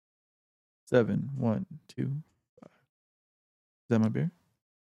7, 1, 2, 5. Is that my beer?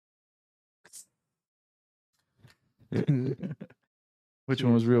 Which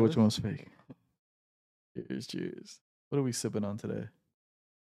one was Cheers, real? Which fellas. one was fake? Cheers, cheers. What are we sipping on today?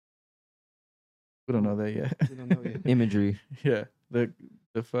 We don't know that yet. We don't know yet. Imagery. Yeah, the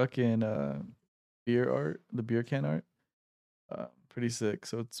fucking beer art, the beer can art, pretty sick.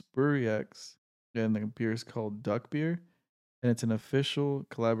 So it's Brewery X, and the beer is called Duck Beer, and it's an official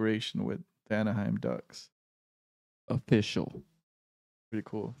collaboration with the Anaheim Ducks. Official. Pretty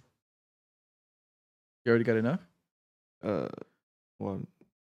cool. You already got enough? Well,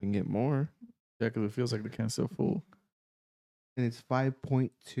 we can get more. Yeah, because it feels like the can's still full. And it's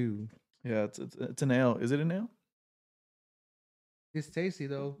 5.2. Yeah, it's an ale. Is it an ale? It's tasty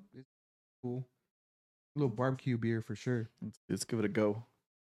though. It's cool. A little barbecue beer for sure. Let's give it a go.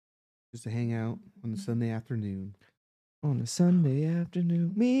 Just to hang out on a Sunday afternoon. On a Sunday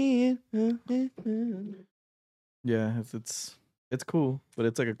afternoon, me and Yeah, it's cool, but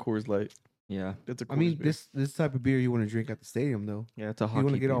it's like a Coors Light. yeah, It's a Coors I mean, beer. this type of beer you want to drink at the stadium though. yeah, it's a You hockey.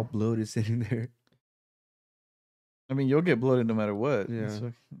 want to get beer. all bloated sitting there. I mean, you'll get bloated no matter what. Yeah.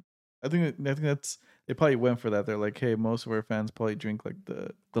 So, I think that's they probably went for that. They're like, hey, most of our fans probably drink like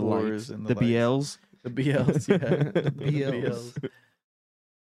the the Coors lights, and the lights. BLs. The BLs, yeah, the BLs.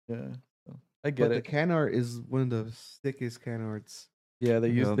 Yeah, so, I But get the it. can art is one of the sickest can arts. Yeah, they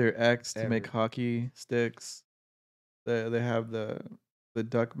use Yep. their X to make Ever. hockey sticks. They have the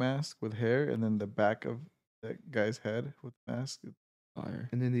duck mask with hair, and then the back of that guy's head with mask Fire.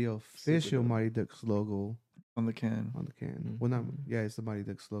 And then the official dope. Mighty Ducks logo on the can. on the can. Well, not Mhm. yeah, it's the Mighty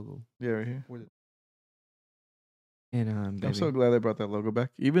Ducks logo. Yeah, right here. And I'm so glad they brought that logo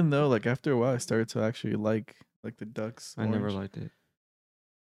back. Even though, like, after a while, I started to actually like the Ducks. I never orange. liked it.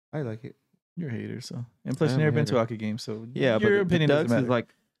 I like it. You're a hater, so and plus I you am a never been to a hater. hockey game, so Yeah, but your the opinion Ducks doesn't matter. is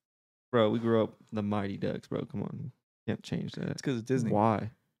like, bro, we grew up the Mighty Ducks, bro. Come on, can't change that. It's because it's Disney.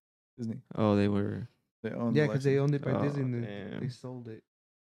 Why? Disney. Oh, they were They own. Yeah, the because they license. owned it by Oh, Disney. And damn. they sold it.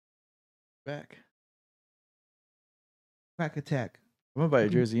 back. Crack Attack. I'm gonna buy a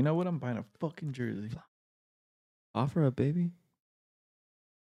jersey. You know what? I'm buying a fucking jersey. offer up, baby.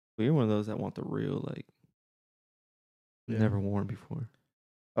 But you're one of those that want the real, like, Yeah. never worn before.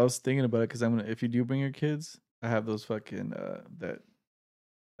 I was thinking about it because I'm gonna. If you do bring your kids, I have those fucking that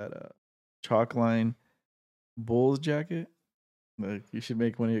chalk line Bulls jacket. Like you should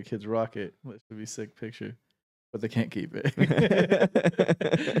make one of your kids rock it. That should be a sick picture, but they can't keep it.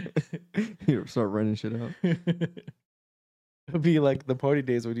 You start running shit out. It'll be like the party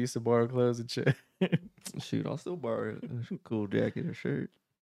days when we used to borrow clothes and shit. Shoot, I'll still borrow a cool jacket or shirt.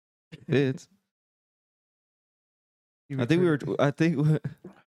 It fits. I think when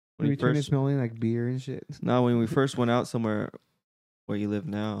When we you turn it first, smelling like beer and shit. no, when we first went out somewhere where you live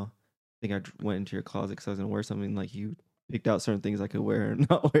now, I think I went into your closet because I was gonna wear something. Like you picked out certain things I could wear and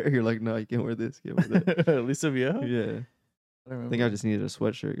not wear. You're like, no, you can't wear this. You can't wear that. Lisa Viejo? Yeah, I think I just needed a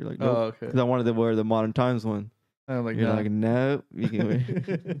sweatshirt. You're like, Oh, nope, okay. because I wanted to wear the Modern Times one. I'm like, You're nah. like, nope, you can wear.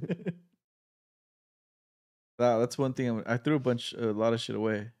 Wow, that's one thing. I threw a lot of shit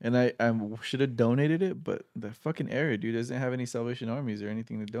away, and I should have donated it, but the fucking area, dude, doesn't have any Salvation Armies or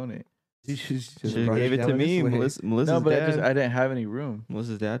anything to donate. You should Should have gave it to me. Melissa's No, but dad. I didn't have any room.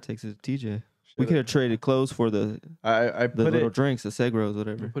 Melissa's dad takes it to TJ. We could have traded clothes for the I put little it. drinks, the Segros, I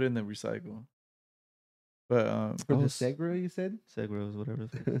whatever. put it in the recycle. But For I the was- Segra, you said? Segros, whatever.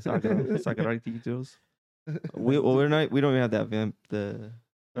 Sagaratitos. We don't even have that vamp. The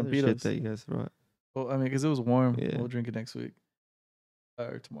other shit Vampitos. that you guys brought. well, I mean, because it was warm, Yeah. we'll drink it next week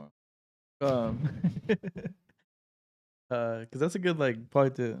or tomorrow. Because that's a good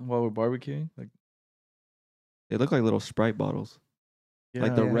probably while we're barbecuing, like They look like little Sprite bottles,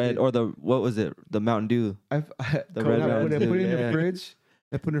 like the yeah, red or the what was it? The Mountain Dew. The The red red I Mountain put it Dew, in the yeah. fridge.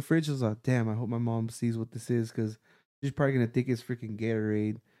 I put it in the fridge. I was like, damn, I hope my mom sees what this is because she's probably going to think it's freaking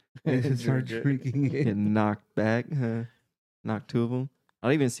Gatorade and start Drink it. drinking it. Get knocked back. Huh? Knocked two of them. I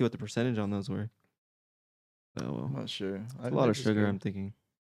don't even see what the percentage on those were. Oh I'm well, not sure. it's a lot of sugar. I'm thinking.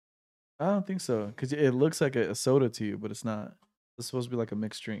 I don't think so because it looks like a soda to you, but it's not. It's supposed to be like a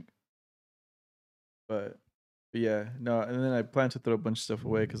mixed drink. But yeah, no. And then I plan to throw a bunch of stuff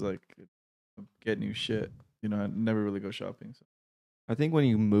away because get new shit. You know, I never really go shopping. So. I think when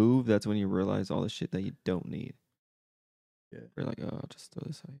you move, that's when you realize all the shit that you don't need. Yeah. You're like, oh, I'll just throw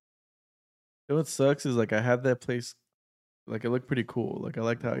this away. You know what sucks is I had that place, it looked pretty cool. Like I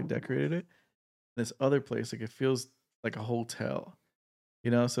liked how I decorated it. This other place, it feels like a hotel. You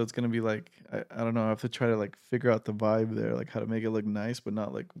know, so it's gonna be I don't know. I have to try to figure out the vibe there, how to make it look nice but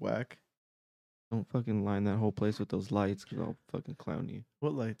not whack. Don't fucking line that whole place with those lights because I'll fucking clown you.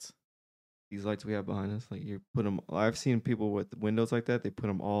 What lights? these lights we have behind us. Like you put them. I've seen people with windows like that. They put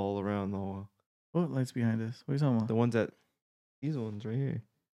them all around the wall. What lights behind us? What are you talking The about? ones that these ones right here,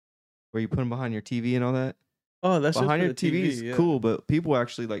 where you put them behind your TV and all that. Oh, that's just Behind for your the TV is yeah. cool, but people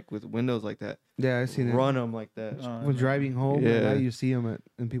actually like with windows like that Yeah, I seen it. run them like that. When driving home, Yeah. at night, you see them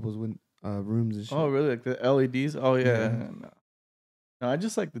in people's rooms and shit. Oh, really? Like the LEDs? Oh, yeah. Yeah. No, I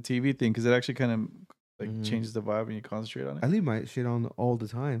just like the TV thing because it actually kind of like Mhm. changes the vibe when you concentrate on I it. leave my shit on all the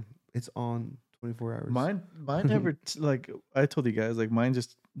time. It's on 24 hours. Mine never like I told you guys like mine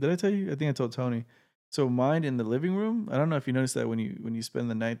just did I tell you? I think I told Tony. So mine in the living room. I don't know if you noticed that when you spend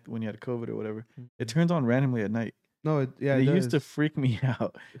the night when you had COVID or whatever, it turns on randomly at night. No, It used to freak me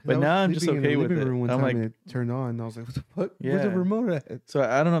out. But now I'm just okay with it. One I'm time like, and it turned on. And I was like, what the fuck? Where's the Yeah. remote at? so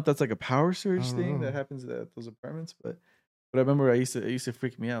I don't know if that's like a power surge don't thing know. that happens at those apartments, but I remember it used to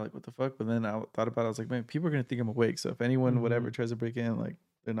freak me out, like what the fuck. But then I thought about it, I was like, man, people are gonna think I'm awake. So if anyone whatever tries to break in, like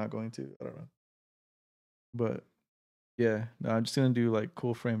they're not going to. I don't know. But yeah, no, I'm just gonna do like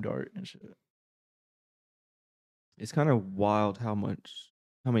cool framed art and shit. It's kind of wild how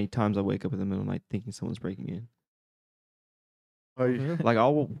many times I wake up in the middle of the night thinking someone's breaking in. Oh, yeah. Like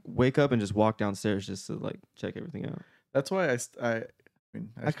I'll wake up and just walk downstairs just to like check everything out. That's why I mean,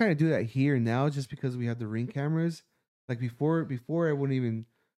 I kind of do that here now just because we have the Ring cameras. Like before I wouldn't even.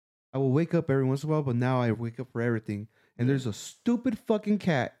 I will wake up every once in a while, but now I wake up for everything. And there's a stupid fucking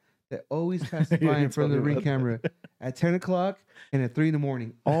cat that always passes Yeah, by in you front of the told me Ring about camera at 10 o'clock and at 3 in the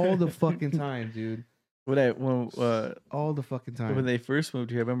morning. All the fucking time, dude. when All the fucking time. when they first moved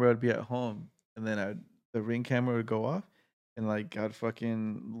here, I remember I'd be at home and then the Ring camera would go off and like I'd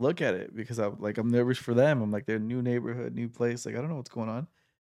fucking look at it because I'm nervous for them. I'm like their new neighborhood, new place. Like I don't know what's going on.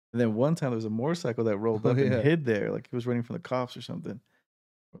 And then one time there was a motorcycle that rolled Oh, up yeah. and hid there, like he was running from the cops or something.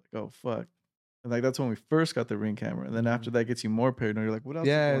 We're like, oh fuck. And like that's when we first got the Ring camera. And then after that gets you more paranoid. You're like, what else?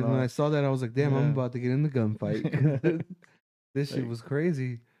 Yeah, is going when on? I saw that, I was like, damn, I'm Yeah. about to get in the gunfight. This shit Like- was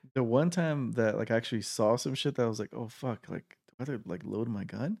crazy. The one time that like I actually saw some shit that I was like, oh fuck, like do I have to like load my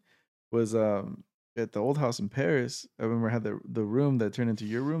gun? Was at the old house in Paris. I remember I had the room that turned into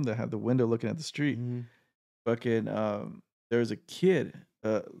your room that had the window looking at the street. Mhm. Fucking there was a kid,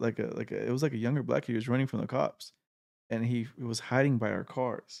 it was like a younger black kid. He was running from the cops, and he was hiding by our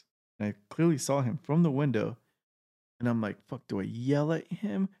cars. And I clearly saw him from the window, and I'm like, fuck, do I yell at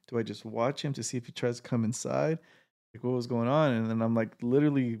him? Do I just watch him to see if he tries to come inside? Like what was going on? And then I'm like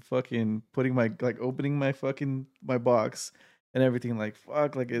literally fucking putting opening my box and everything. Like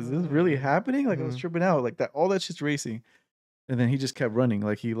fuck, like is this really happening? Like I was Mhm. tripping out. Like that, all that shit's racing. And then he just kept running.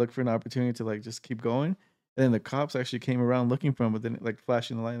 Like he looked for an opportunity to like just keep going. And then the cops actually came around looking for him, but then like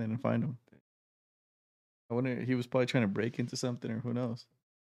flashing the light and they didn't find him. I wonder he was probably trying to break into something or who knows.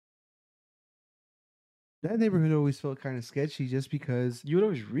 That neighborhood always felt kind of sketchy just because You would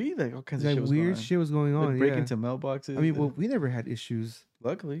always read like all kinds of like shit was weird going on. shit was going on. Like break Yeah. into mailboxes. I mean, well, we never had issues,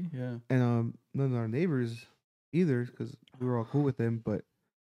 luckily, yeah. and none of our neighbors either, because we were all cool with them. But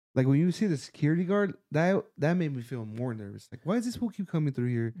like when you see the security guard, that made me feel more nervous. Like, why does this fool keep coming through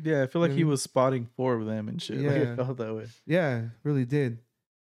here? Yeah, I feel You like know what I he mean? was spotting 4 of them and shit. Like Yeah. it felt that way. Yeah, really did.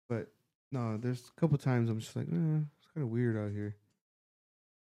 But no, there's a couple times I'm just like, it's kind of weird out here.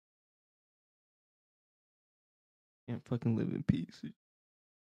 Can't fucking live in peace.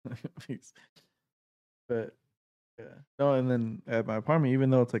 But yeah, no. And then at my apartment, even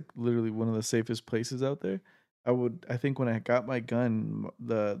though it's like literally one of the safest places out there, I think when I got my gun,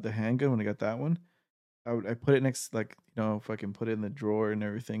 the handgun, when I got that one, I put it next, like if I can put it in the drawer and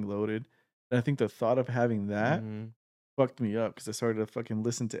everything loaded. And I think the thought of having that Mhm. fucked me up because I started to fucking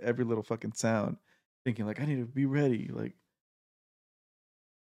listen to every little fucking sound, thinking like I need to be ready. Like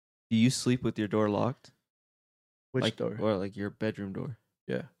Do you sleep with your door locked? which Like, door? or like your bedroom door?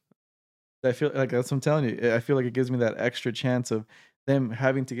 Yeah. I feel like that's what I'm telling you. I feel like it gives me that extra chance of them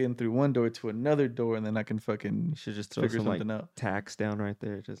having to get in through one door to another door, and then I can You fucking should just throw figure some like something out. tacks down right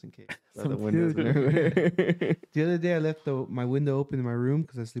there just in case. Out Some the windows and dude. everywhere. The other day I left my window open in my room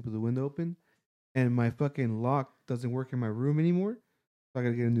because I sleep with the window open, and my fucking lock doesn't work in my room anymore. So I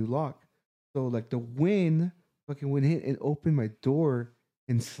gotta get a new lock. So like the wind fucking hit and opened my door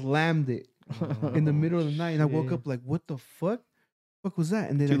and slammed it in the middle of the night, and I woke shit. up like, what the fuck? Fuck was that?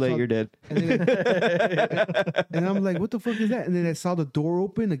 And then Too I late, saw- you're dead. and and I'm like, what the fuck is that? And then I saw the door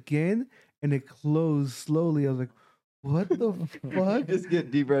open again, and it closed slowly. I was like, what the fuck? Just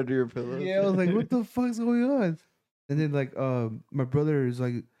get deeper under your pillow. Yeah, I was like, what the fuck's going on? And then like my brother is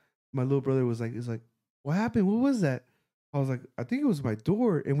like, my little brother was like, what happened? What was that? I was like, I think it was my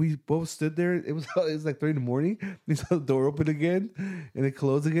door. And we both stood there. It was like 3 a.m. We saw the door open again and it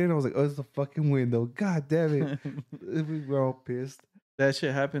closed again. I was like, oh, it's the fucking window. God damn it. We were all pissed. That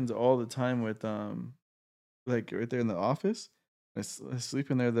shit happens all the time with like right there in the office. I sleep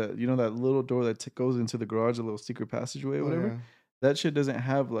in there. That that little door that goes into the garage, a little secret passageway or Oh, whatever. yeah. That shit doesn't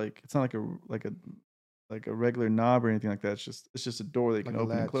have like it's not like a regular knob or anything like that. It's just a door that you Like can a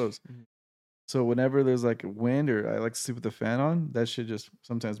open and latch. close. Mhm. So whenever there's like wind or I like to sleep with the fan on, that shit just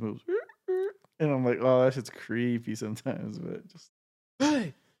sometimes moves. And I'm like, oh, that shit's creepy sometimes, but just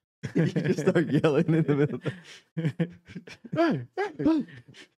hey. You just start yelling in the middle. Hey, hey,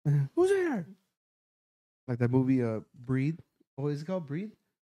 who's there? Like that movie, Breathe. Oh, is it called Breathe?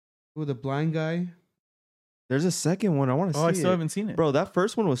 With the blind guy. There's a second one. I want to see Oh, I it. still haven't seen it. Bro, that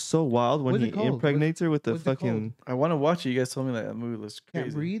first one was so wild when What's he it called? impregnates her with the what's it called? fucking. I want to watch it. You guys told me that movie looks crazy.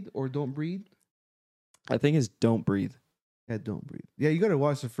 Can't breathe or don't breathe. I think it's Don't Breathe. Yeah, don't breathe. Yeah, you gotta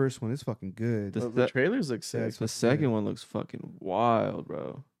watch the first one. It's fucking good. The The trailers look sick. it's The fucking second good. one looks fucking wild,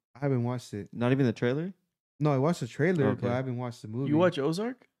 bro. I haven't watched it. Not even the trailer. No, I watched the trailer, but Okay. I haven't watched the movie. You watch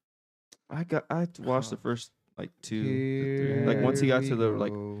Ozark? I watched the first like two, Here three. Like once he got to the we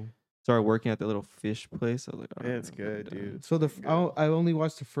like go. started working at the little fish place. I was like, Yeah, "Alright, it's I'm good, done." dude. So Good. I only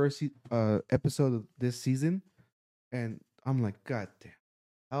watched the first episode of this season, and I'm like, God damn,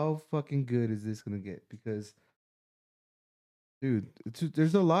 how fucking good is this gonna get? Because, dude,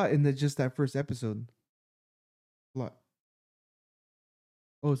 there's a lot in just that first episode. A lot.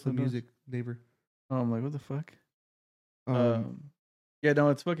 Oh, it's the Who knows? music, neighbor. Oh, I'm like, what the fuck? Um, Yeah, no,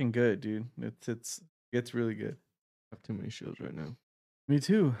 it's fucking good, dude. It's really good. I have too many shows right now. Me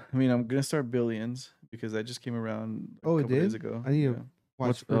too. I mean, I'm gonna start Billions because that just came around a Oh, it couple days did? ago. I need to yeah.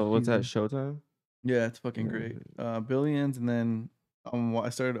 watch. What's that? season. Showtime. Yeah, it's fucking Yeah, great. Billions, and then I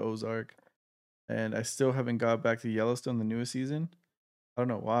started Ozark, and I still haven't got back to Yellowstone, the newest season. I don't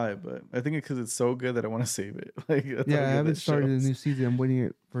know why, but I think it's because it's so good that I want to save it. Like, that's how Yeah, I good haven't that started show the is. new season. I'm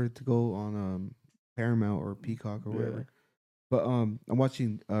waiting for it to go on Paramount or Peacock or Yeah. whatever. But I'm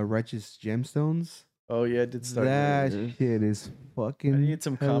watching Righteous Gemstones. Oh yeah, I did start. That Yeah. shit is fucking. I need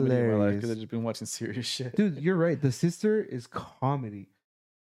some comedy in my life because hilarious. I've just been watching serious shit. Dude, you're right. The sister is comedy.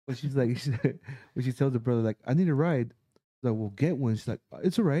 But she's like, when she tells her brother, like, I need a ride. He's like, well, get one. She's like,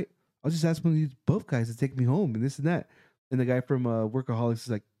 it's all right. I'll just ask one of these buff guys to take me home and this and that. And the guy from Workaholics is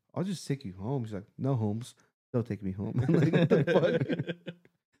like, I'll just take you home. She's like, no, Holmes. They'll take me home. I'm like, what the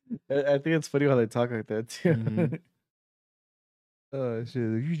fuck? I think it's funny how they talk like that too. Mhm. Shit,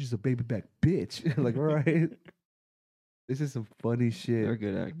 you're just a baby back bitch. Like, all right. This is some funny shit. They're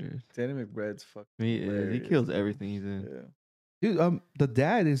good actors. Danny McBride's fucking He is. He hilarious. kills everything he's in. Yeah. Dude, the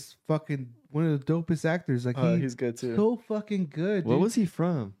dad is fucking one of the dopest actors. Like, He's good too. so fucking good. What dude. was he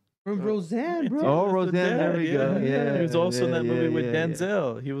from? From Roseanne, bro? Dude, Oh, that's the Roseanne, dad, there we go. Yeah, he was also in that yeah, movie with yeah, yeah.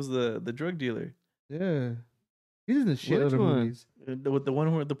 Denzel. He was the drug dealer. Yeah. He's in the shit Which out of one? movies. With the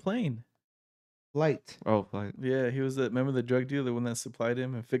one with the plane. Light. Oh, like Yeah, he was remember the drug dealer, the one that supplied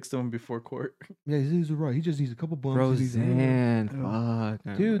him and fixed him before court. Yeah, he's right. He just needs a couple bumps. and he's in. Roseanne. Oh.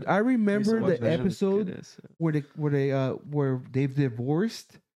 Fuck, Dude, I remember watch the that. episode where they've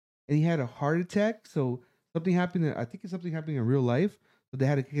divorced and he had a heart attack. So something happened. I think it's something happening in real life. So they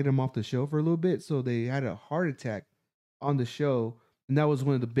had to get him off the show for a little bit. So they had a heart attack on the show, and that was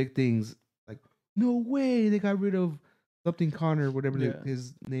one of the big things. Like, no way, they got rid of something Connor, whatever Yeah.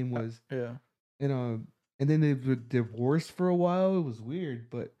 his name was, Yeah. and then they were divorced for a while. It was weird,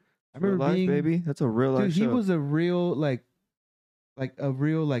 but I Real remember life, being baby. That's a real life dude. show. He was a real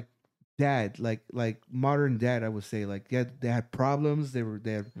dad, like modern dad. I would say they had problems. They had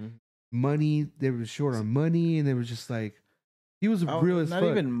Mhm. money. They were short on money, and they were just like he was Oh, real as not fuck.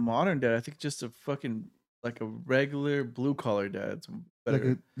 even modern dad. I think just a fucking like a regular blue collar dad's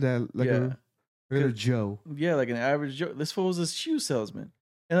better. like a Yeah. regular 'Cause- Joe. Yeah, like an average Joe. This fool was a shoe salesman,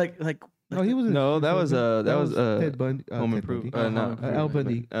 and like No, he wasn't. No, that was, Ted Bundy. Home Ted Improvement. Bundy. No, Home Improvement. Al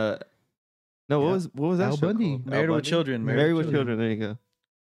Bundy. No, Yeah. what was that Al show Bundy. called? Married Al with Bundy? Children. Married with Children. There you go.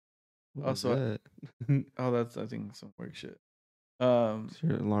 What was Also, that? oh, that's I think some work shit. It's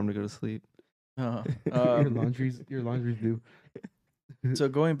your alarm to go to sleep. Uh, Your laundry's due. so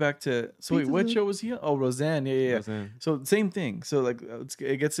going back to wait, what Pizza's show was he on? Oh, Roseanne. Yeah. Roseanne. So same thing. So like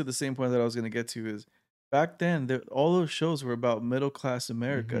it gets to the same point that I was gonna get to is back then all those shows were about middle class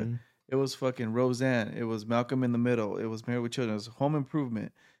America. Mhm. It was fucking Roseanne. It was Malcolm in the Middle. It was Married with Children. It was Home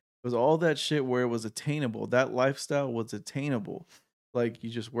Improvement. It was all that shit where it was attainable. That lifestyle was attainable. Like you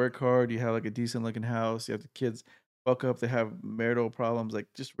just work hard. You have like a decent looking house. You have the kids fuck up. They have marital problems. Like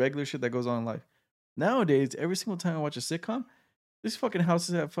just regular shit that goes on in life. Nowadays, every single time I watch a sitcom, these fucking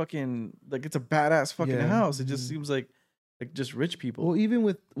houses have fucking like it's a badass fucking Yeah. house. It just Mhm. seems like just rich people. Well, even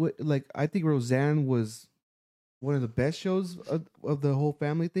with like I think Roseanne was one of the best shows of the whole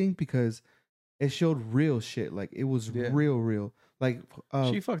family thing because it showed real shit. Like it was Yeah. real. Like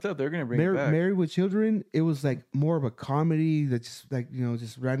She fucked up. They're gonna bring it back. Married with Children, it was like more of a comedy that just like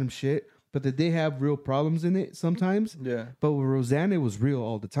just random shit. But that they have real problems in it sometimes. Yeah. But with Roseanne, it was real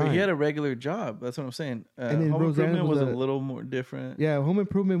all the time. But he had a regular job. That's what I'm saying. And then Home Roseanne Improvement was was a a- little more different. Yeah, Home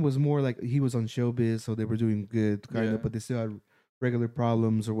Improvement was more like he was on showbiz, so they were doing good, kind Yeah. of, but they still had regular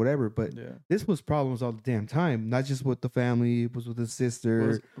problems or whatever. But Yeah. this was problems all the damn time, not just with the family, it was with the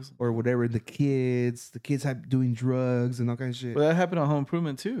sister or whatever, the kids had doing drugs and all kind of shit. Well, that happened on Home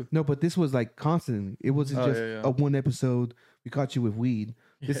Improvement too. No, but this was like constantly. It wasn't Oh, just yeah. a one episode. We caught you with weed.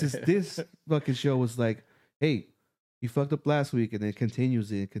 This fucking show was like, hey, you fucked up last week, and then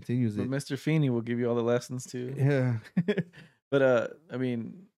continues it. But Mr. Feeney will give you all the lessons too. Yeah, But I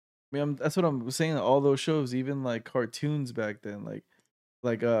mean, that's what I'm saying. All those shows, even like cartoons back then, like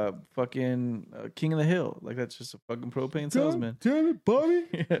fucking King of the Hill, like that's just a fucking propane salesman. Damn it, Bobby.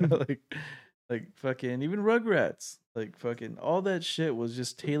 Yeah, like fucking even Rugrats, like fucking all that shit was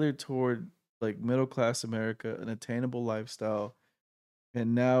just tailored toward like middle class America, an attainable lifestyle,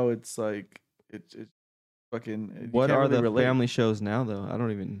 and now it's like it's fucking. You What can't are really the relate. family shows now though? I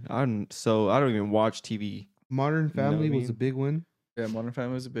don't even watch TV. Modern know what I Family was mean? a big one. Yeah, Modern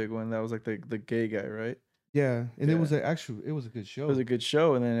Family was a big one. That was like the gay guy, right? Yeah, and Yeah. it was it was a good show. It was a good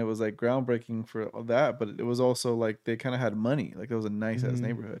show, and then it was like groundbreaking for all that. But it was also like they kind of had money. Like it was a nice ass Mhm.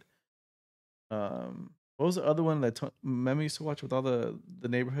 neighborhood. What was the other one that Mem used to watch with all the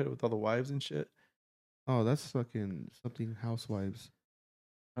neighborhood with all the wives and shit? Oh, that's fucking something Housewives.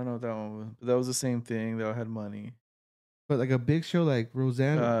 I don't know what that one was, but that was the same thing. They all had money. But like a big show like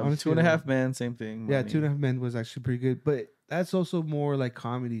Roseanne, honestly, 2.5 Men, same thing. Yeah, money. 2.5 Men was actually pretty good, but that's also more like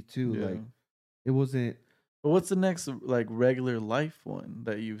comedy too. Yeah. Like it wasn't. But what's the next like regular life one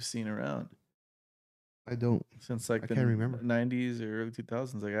that you've seen around I don't. since like I the can't remember. 90s or early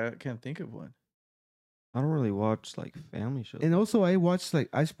 2000s? Like I can't think of one. I don't really watch like family shows. And also, I watched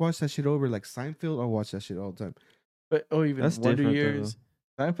that shit over like Seinfeld. I watch that shit all the time. But even That's Wonder different, though. Years,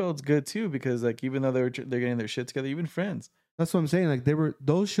 Seinfeld's good too because like even though they're getting their shit together, even Friends. That's what I'm saying. Like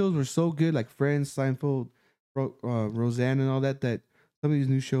those shows were so good, like Friends, Seinfeld, Roseanne, and all that. That some of these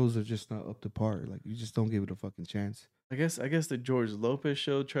new shows are just not up to par. Like you just don't give it a fucking chance. I guess the George Lopez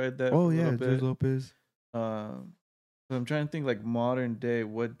show tried that. Oh for a yeah, little George bit. Lopez. So I'm trying to think like modern day.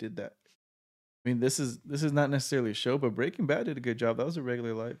 What did that? I mean, this is not necessarily a show, but Breaking Bad did a good job. That was a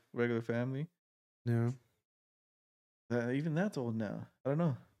regular life, regular family. Yeah. Even that's old now. I don't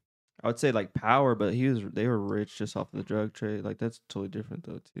know. I would say like Power, but they were rich just off of the drug trade. Like that's totally different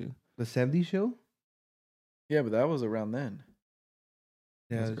though too. The 70s show. Yeah, but that was around then.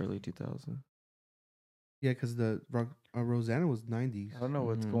 Yeah, That's early 2000. yeah, because Rosanna was 90s. I don't know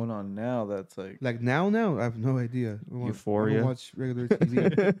what's Mhm. going on now. That's like Like now, I have no idea. I don't Euphoria. watch regular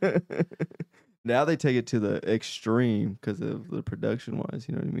TV. Now they take it to the extreme because of the production wise.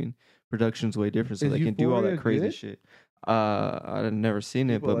 You know what I mean? Production's way different, so Is they can do all Euphoria that crazy good? shit. I've never seen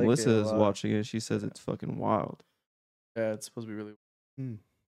it, People but like it a Melissa is lot. watching it. She says it's fucking wild. yeah, it's supposed to be really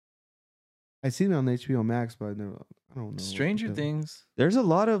I seen it on HBO Max, but I don't know. Stranger what the- Things. There's a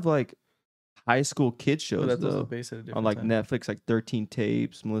lot of like high school kid But shows that's also though based at a different on like time. Netflix, like 13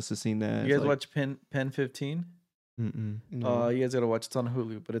 Tapes. Melissa seen that. You It's guys like, watch Pen 15? Mm-mm. No. You guys gotta watch. It's on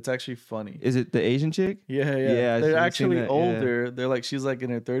Hulu, but it's actually funny. Is it the Asian chick? Yeah, Yeah, I've They're seen actually that, yeah. older. They're like she's like in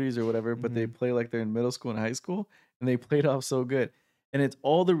her 30s or whatever, but they Mhm. play like they're in middle school and high school, and they played off so good. And it's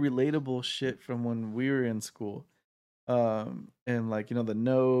all the relatable shit from when we were in school. And like, the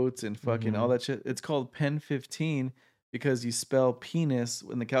notes and fucking all that shit. It's called Pen 15 because you spell penis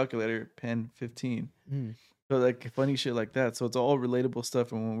in the calculator, Pen 15. Mm. So like funny shit like that. So it's all relatable stuff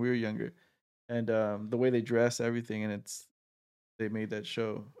from when we were younger. And the way they dress, everything, and they made that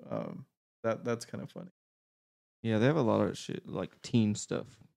show. That's kind of funny. Yeah, they have a lot of shit like teen stuff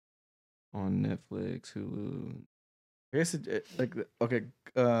on Netflix, Hulu. I guess okay.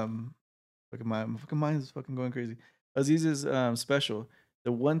 Fucking mind is fucking going crazy. Aziz's special.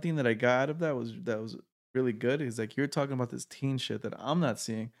 The one thing that I got out of that was really good is like you're talking about this teen shit that I'm not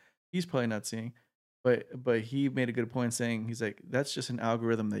seeing. He's probably not seeing, but he made a good point saying he's like that's just an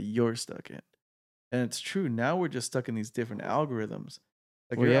algorithm that you're stuck in, and it's true. Now we're just stuck in these different algorithms.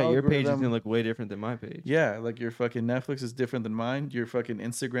 Like Well, yeah, your page is algorithm- gonna look way different than my page. Yeah, like your fucking Netflix is different than mine. Your fucking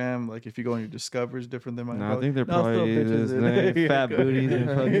Instagram, like if you go on your Discover, is different than mine. No, I think they're No, still probably pictures just in it. like fat Yeah, booties and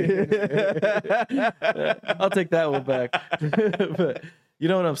fucking. I'll take that one back. But you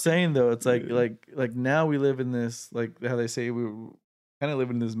know what I'm saying though? It's like now we live in this, like how they say we kind of live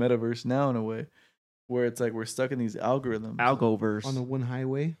in this metaverse now in a way where it's like we're stuck in these algorithms. Algoverse. On the one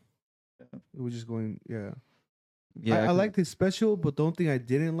highway. Yeah. We were just going, yeah. Yeah, I liked his special, but the only thing I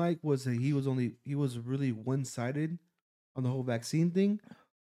didn't like was that he was really one sided on the whole vaccine thing.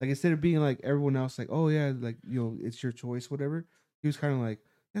 Like instead of being like everyone else, like, oh yeah, like it's your choice, whatever. He was kind of like,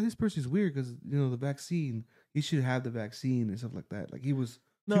 yeah, this person's weird because the vaccine. He should have the vaccine and stuff like that. Like he was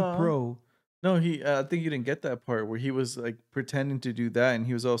too No. pro. No, I think you didn't get that part where he was like pretending to do that, and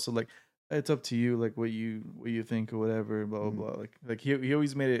he was also like, "It's up to you, like what you think or whatever." Blah blah blah. Like he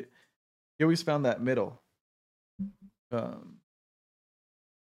always made it. He always found that middle.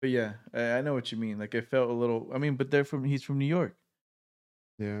 But yeah, I know what you mean. Like it felt a little. I mean, but he's from New York,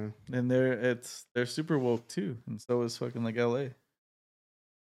 Yeah. and they're super woke too, and so is fucking like L.A.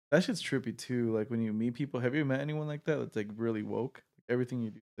 That shit's trippy too. Like when you meet people, have you met anyone like that that's like really woke? Like everything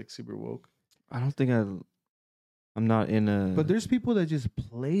you do is like super woke. I don't think I'm not in a. But there's people that just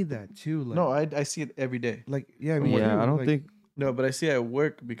play that too. Like, No, I see it every day. like yeah, I mean, yeah, too, I don't like, think. No, but I see it at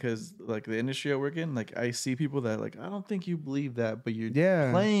work because like the industry I work in, like I see people that like I don't think you believe that, but you're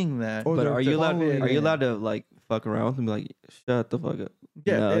Yeah. playing that. Or But they're are you allowed? following Are you it. allowed to like fuck around with them? Be like, shut the fuck up.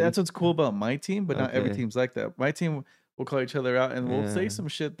 Yeah, No, that's what's cool about my team, but not every Okay. team's like that. My team will call each other out and we'll say Yeah. some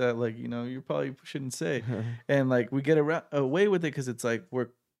shit that like you probably shouldn't say, and like we get away with it because it's like we're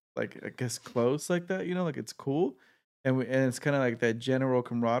like I guess close like that, like it's cool, and it's kind of like that general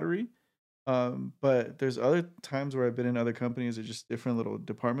camaraderie. But there's other times where I've been in other companies or just different little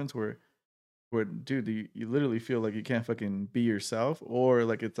departments where dude, you literally feel like you can't fucking be yourself, or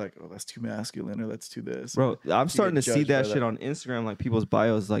like it's like, oh, that's too masculine, or that's too this. Bro, I'm starting to get see judged by that shit on Instagram. Like people's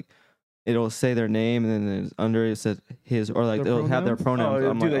bios, like it'll say their name and then under it says his, or like Their they'll have their pronouns. Oh,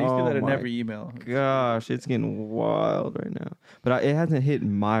 I'm dude, like, I used to do that oh in my every email. gosh, it's getting wild right now. But it hasn't hit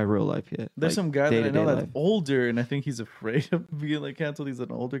my real life yet. There's like, some guy that I know day-to-day that's life. older, and I think he's afraid of being like canceled. He's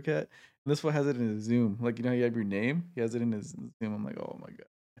an older cat, and this one has it in his Zoom. Like you have your name, he has it in his Zoom. I'm like, oh my god,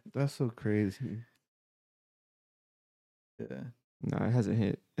 that's so crazy. yeah. No, it hasn't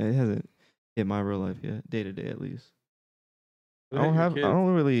hit. It hasn't hit my real life yet. Day to day, at least. What I don't about have. your I kids?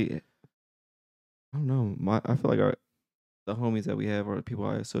 don't really. I don't know. I feel like the homies that we have or the people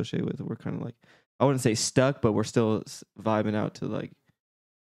I associate with, we're kind of like, I wouldn't say stuck, but we're still vibing out to like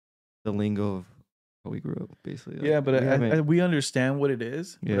the lingo of how we grew up, basically. Like, Yeah, but we haven't- we understand what it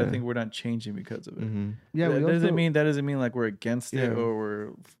is, but I Yeah. think we're not changing because of it. Mhm. Yeah, that we doesn't also, mean like we're against it Yeah. or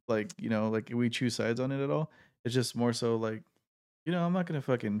we're like like we choose sides on it at all. It's just more so like I'm not gonna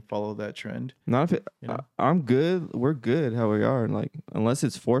fucking follow that trend. Not if it, You know? I'm good. We're good how we are. And like, unless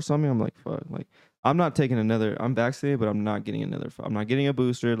it's forced on me, I'm like, fuck. Like, I'm not taking another. I'm vaccinated, but I'm not getting another. I'm not getting a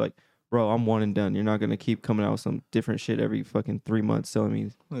booster. Like, bro, I'm one and done. You're not gonna keep coming out with some different shit every fucking 3 months telling me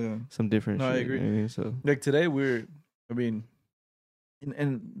Yeah. some different No, shit. I you agree. know what I mean? So Like today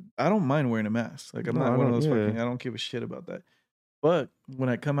and I don't mind wearing a mask. Like I'm No, not I one of don't- those yeah. fucking. I don't give a shit about that. But when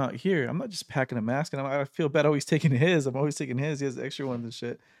I come out here, I'm not just packing a mask, and I feel bad always taking his. I'm always taking his. He has extra ones and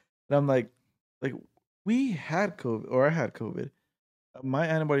shit. And I'm like, we had COVID, or I had COVID. My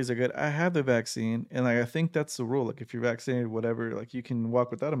antibodies are good. I have the vaccine, and like I think that's the rule. Like if you're vaccinated, whatever, like you can walk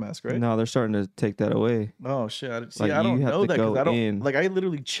without a mask, right? no, they're starting to take that away. Oh shit! I Like, don't you have know to that because go I don't in. like. I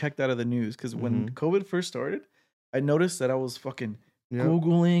literally checked out of the news because when Mhm. COVID first started, I noticed that I was fucking yeah,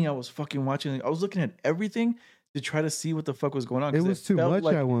 googling. I was fucking watching. I was looking at everything to try to see what the fuck was going on. it 'cause was too felt much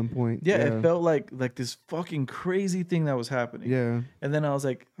like- at one point. Yeah, it felt like this fucking crazy thing that was happening. Yeah, And then I was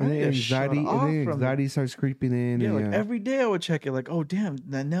like, I and need then to shut anxiety, off and then from it. anxiety starts creeping in. Yeah, and, like every day I would check it. Like, oh damn,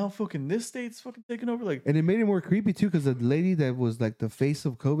 now fucking this state's fucking taking over. Like, and it made it more creepy too, because the lady that was like the face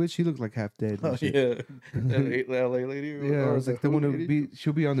of COVID, she looked like half dead. and oh shit. yeah, that LA lady. Or, Yeah, or it was like the who one lady? to be.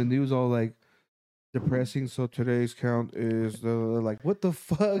 She'll be on the news all like depressing. So today's count is like what the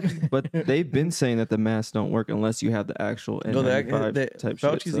fuck? But they've been saying that the masks don't work unless you have the actual No, N95 type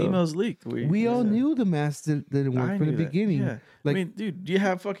Fauci's shit. So. emails leaked. We all knew the mask didn't work I from the knew that. beginning. Yeah. Like- I mean, dude, you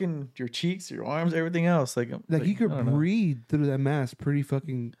have fucking your cheeks, your arms, everything else. Like Like you could I don't know. breathe through that mask pretty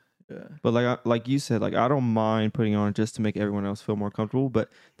fucking. Yeah. But like you said, like I don't mind putting it on just to make everyone else feel more comfortable. But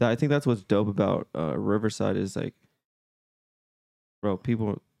I think that's what's dope about Riverside is like, bro,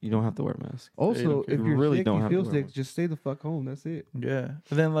 people, you don't have to wear a mask. Also, care. if You you're really sick, don't you have to feel wear sick, one. just stay the fuck home. That's it. Yeah.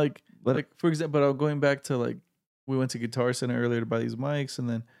 And then like But for example, going back to like we went to Guitar Center earlier to buy these mics, and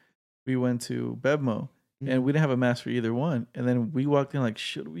then we went to Bevmo, Mm-hmm. and we didn't have a mask for either one. And then we walked in like,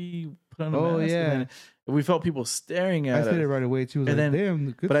 should we put on a Oh, mask? yeah. And then we felt people staring I at said us. it right away too. I was And like, then-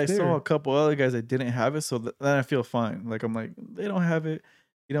 damn, good But I stare. saw a couple other guys that didn't have it, so then I feel fine. Like I'm like, they don't have it.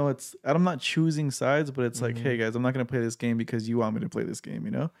 It's I'm not choosing sides, but it's like, Mhm. hey guys, I'm not gonna play this game because you want me to play this game,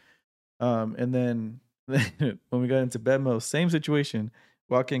 And then when we got into Bedmo, same situation.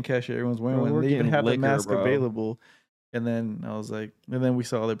 Walk in cashier, everyone's wearing Bro, one. we're They even getting have the liquor, mask bro. available. And then I was like, and then we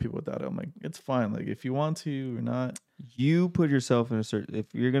saw other people without it. I'm like, it's fine. Like if you want to or not. you put yourself in a certain. If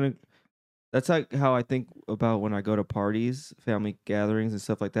you're gonna, That's like how I think about when I go to parties, family gatherings, and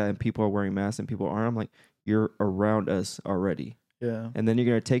stuff like that, and people are wearing masks and people aren't. I'm like, you're around us already, Yeah. and then you're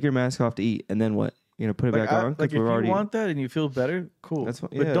gonna take your mask off to eat, and then what? You're gonna put it Like, back on like because if we're you already. want that and you feel better, cool. That's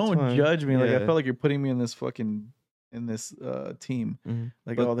But yeah, that's don't fine. judge me. Like I Yeah. felt like you're putting me in this fucking team. Mhm.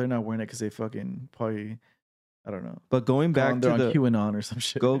 Like, But- oh, they're not wearing it because they fucking probably, I don't know. But going back They're to on the QAnon or some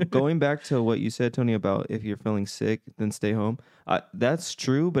shit. going back to what you said, Tony, about if you're feeling sick, then stay home. That's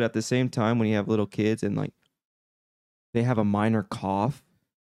true, but at the same time, when you have little kids and like they have a minor cough,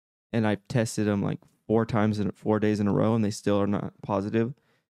 and I've tested them like 4 days in a row, and they still are not positive,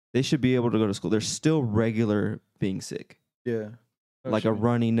 they should be able to go to school. They're still regular being sick, Yeah. like a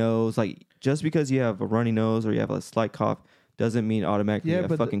runny nose. Like just because you have a runny nose or you have a slight cough doesn't mean automatically you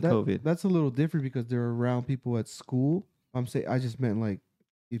have fucking COVID. That's a little different because they're around people at school. I'm saying I just meant like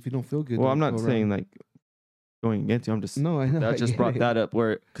if you don't feel good. Well, don't I'm not go saying around. like going against you. I'm just No, I know. that I just get brought it. that up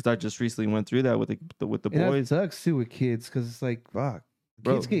where because I just recently went through that with the And that boys. sucks too with kids because it's like fuck,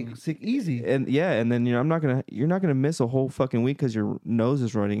 Bro. kids get sick easy. And yeah, and then you're not gonna miss a whole fucking week because your nose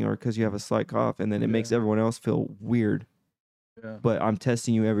is running or because you have a slight cough, and then it makes Yeah. everyone else feel weird. Yeah. But I'm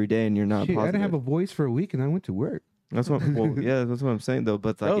testing you every day, and you're not Shit, I positive. didn't have a voice for a week and I went to work. That's what. Well, yeah, that's what I'm saying though.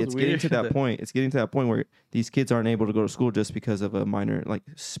 But That like, was it's getting weird to that that- point. It's getting to that point where these kids aren't able to go to school just because of a minor. Like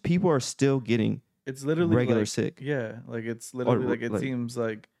people are still getting It's literally regular like, sick. Yeah. Like it's literally like it like- seems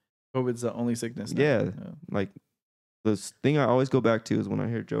like COVID's the only sickness now. Yeah. Like the thing I always go back to is when I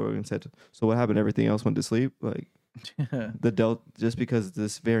hear Joe Rogan said, "So what happened? Everything else went to sleep." Like Yeah. the Delta, just because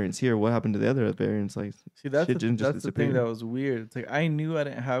this variant's here, what happened to the other variants? Like See, that's shit didn't just that's the thing disappear. that was weird. It's like I knew I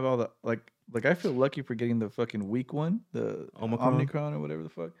didn't have all the like I feel lucky for getting the fucking weak one, the Omicron? or whatever the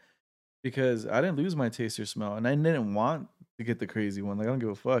fuck, because I didn't lose my taste or smell, and I didn't want to get the crazy one. Like I don't give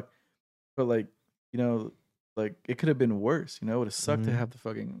a fuck, but like like it could have been worse. It would have sucked to Mhm. have the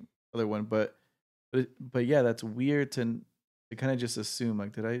fucking other one, but yeah, that's weird to kind of just assume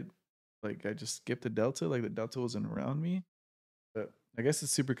like did I just skipped the Delta, like the Delta wasn't around me, but I guess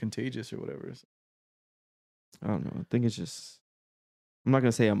it's super contagious or whatever. So. I don't know. I think it's just. I'm not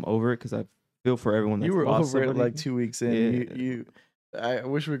gonna say I'm over it because I feel for everyone that's You were lost over it somebody. like 2 weeks in. Yeah. I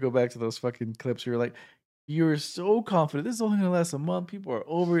wish we could go back to those fucking clips. You were like, you were so confident. This is only gonna last a month. People are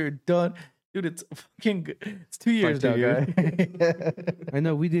over. You're done, dude. It's fucking. It's 2 years 2 now, years. guy. I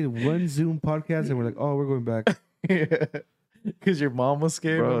know we did one Zoom podcast and we're like, oh, we're going back. Because your mom was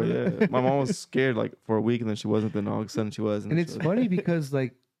scared, Bro, remember? yeah. My mom was scared like for a week and then she wasn't. Then all of a sudden she was. And then it's she was. funny because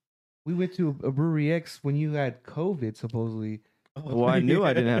like we went to a Brewery X when you had COVID supposedly. Well, I knew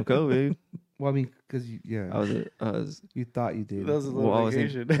I didn't have COVID. Well, I mean, because I was you thought you did. That was a little well, I was in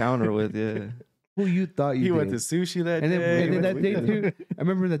vacation. counter with yeah. Who you thought you He did? went to sushi that and then, day. and then went that to- day too. I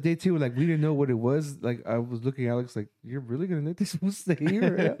remember that day too. Like we didn't know what it was. Like I was looking at Alex like, "You're really gonna let this fool stay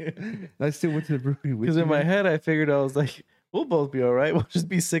here?" And I still went to the brewery with Because you. in my head, I figured I was like, we'll both be all right. We'll just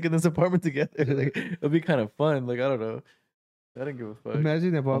be sick in this apartment together. Like, it'll be kind of fun. Like, I don't know. I didn't give a fuck.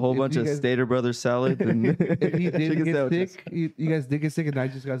 Imagine if A whole bunch of Stater Brothers salad and If he did chicken get sandwiches. sick, you guys did get sick, and I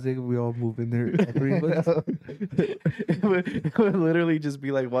just got sick, and we all moved in there. Everybody- it would literally just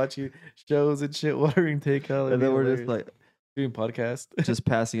be like watching shows and shit, ordering takeout. And then we're just like doing podcast. just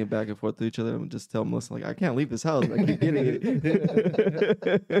passing it back and forth to each other and just tell Melissa like I can't leave this house. I keep getting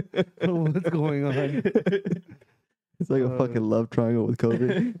it. What's going on? It's like a fucking love triangle with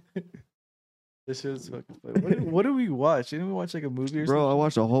COVID. This shit was fucking funny. What did we watch? Didn't we watch like a movie or Bro, I something?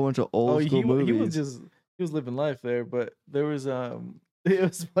 watched a whole bunch of old school he movies. was living life there, but there was it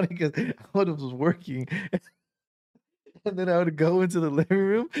was funny because I was working. And then I would go into the living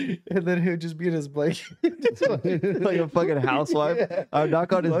room, and then he would just be in his blanket, just Like a fucking housewife. I would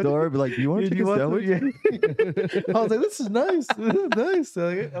knock on his door and be like, "Do you want a Did you chicken want some? sandwich?" Yeah. I was like, "This is nice. This is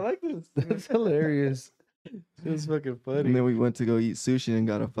nice. I like this." That's hilarious. It was fucking funny. And then we went to go eat sushi and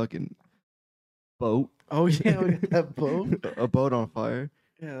got a fucking boat, Oh yeah, we got that boat. a boat on fire.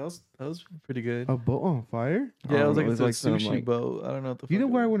 Yeah, that was pretty good. A boat on fire? Yeah, it was like It it's was a like some, sushi like- boat. I don't know what the fuck. You know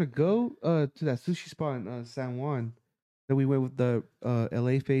it where I was. want to go? To that sushi spot in San Juan that we went with the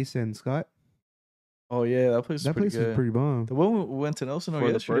LA Face and Scott. Oh yeah, that place is That pretty place good. is pretty bomb. The one we went to Elsinore For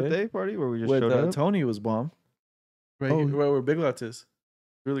the yesterday birthday party where we just with showed up. Tony was bomb. Right, Oh. here, right where Big Lots is.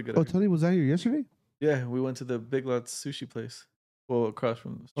 Really good. Oh, actually. Tony was out here yesterday. Yeah, we went to the Big Lots sushi place. Well, across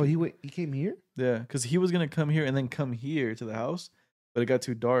from. The Oh, street. he came here. Yeah, because he was gonna come here and then come here to the house, but it got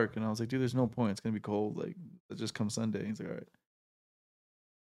too dark, and I was like, dude, there's no point. It's gonna be cold. Like, let's just come Sunday. He's like, all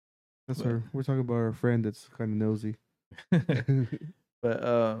That's But- her. We're talking about our friend that's kind of nosy. right.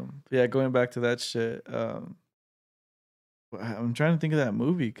 But yeah, going back to that shit. I'm trying to think of that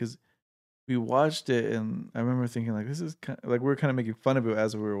movie because we watched it, and I remember thinking like, this is kind of, like we were kind of making fun of it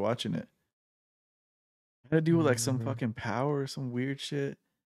as we were watching it. had to do with like some remember. fucking power or some weird shit.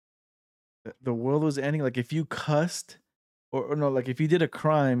 The world was ending. Like if you cussed, or no, like if you did a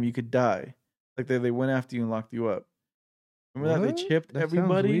crime, you could die. Like they went after you and locked you up. Remember that they What? chipped That sounds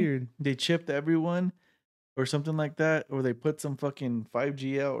everybody. weird. They chipped everyone, or something like that, or they put some fucking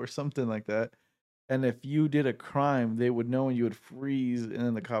 5G out or something like that. And if you did a crime, they would know and you would freeze, and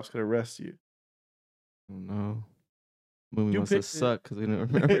then the cops could arrest you. Oh, no. Movie You must have picked it. sucked because we didn't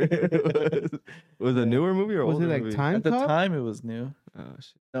remember. Was it a newer movie or Was older it like movie? Time At the Cop? time, it was new. Oh,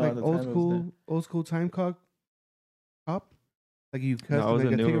 shit. No, Like at the old time it was new. school Time Cop? Like you cuss, No, it was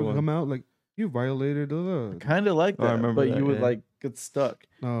like a a ticket newer would one. come out, like you violated. Kind of like Oh, I that, remember but that, you would yeah. like get stuck.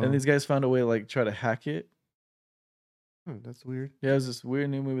 Oh, And these guys found a way to like try to hack it. huh, that's weird. Yeah, it was this weird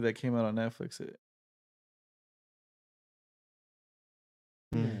new movie that came out on Netflix.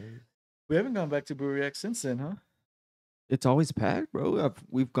 Hmm. Yeah. We haven't gone back to Brewery X since then, huh? It's always packed, bro.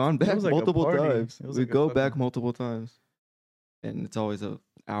 We've gone back was like a multiple party. times. It was We like a go back fucking- multiple times, and it's always a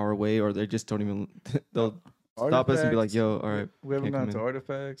hour away, or they just don't even. They'll stop us and be like, Artifacts. "Yo, all right." We haven't can't gone come to in.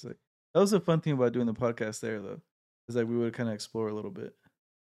 Artifacts. Like that was the fun thing about doing the podcast there, though, is like we would kind of explore a little bit.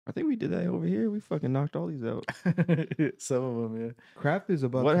 I think we did that over here. We fucking knocked all these out. Some of them, yeah. Craft is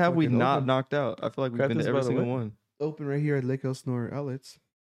about. What to have we fucking not open, knocked out? I feel like we've Craft been is to every about to single what? one. open right here at Lake Elsinore Outlets?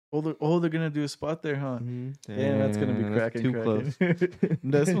 They're gonna do a spot there, huh? Mm-hmm. Damn, that's gonna be Damn, cracking. Too close.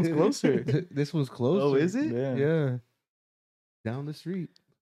 This one's closer. This one's closer. Oh, is it? Yeah. Yeah. Down the street.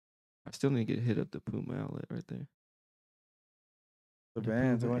 I still need to get hit up the Puma outlet right there. The The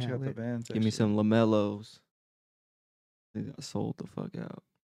bands. I Puma want you to have the outlet. bands. Give me actually. some Lamellos. They got sold the fuck out.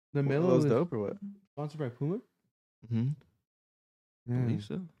 The Were Mellow those is dope or what? sponsored by Puma. Mm-hmm. I Yeah. believe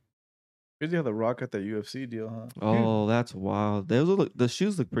so. Crazy how the Rock got that UFC deal, huh? Oh, that's wild. Those look. The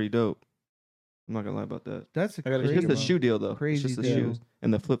shoes look pretty dope. I'm not gonna lie about that. That's a I gotta It's check just them the out. shoe deal though. Crazy It's just the deal. shoes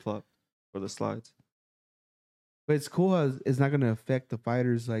and the flip flop or the slides. But it's cool how it's not going to affect the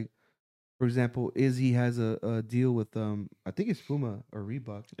fighters. Like, for example, Izzy has a deal with I think it's Puma or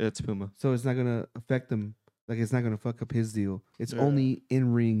Reebok, It's Puma. so it's not going to affect them. Like, it's not going to fuck up his deal. It's Yeah. only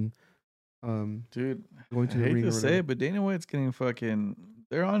in ring. Dude, Going I to the hate ring. to or say whatever. it, but Dana White's getting fucking.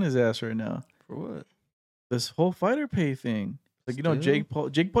 They're on his ass right now. For what? This whole fighter pay thing. Like Still? Jake Paul.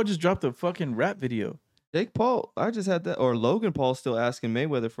 Jake Paul just dropped a fucking rap video. Jake Paul. I just had that. Or Logan Paul still asking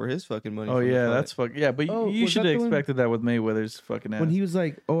Mayweather for his fucking money. Oh from the yeah, fight. that's fuck. Yeah, but Oh, you was should that have the one- expected that with Mayweather's fucking ass. When he was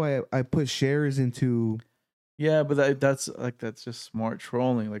like, "Oh, I put shares into." Yeah, but that's just smart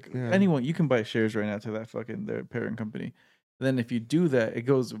trolling. Like Yeah. anyone, you can buy shares right now to that fucking their parent company. And then if you do that, it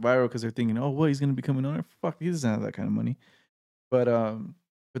goes viral because they're thinking, oh, well, he's gonna become an owner. Fuck, he doesn't have that kind of money.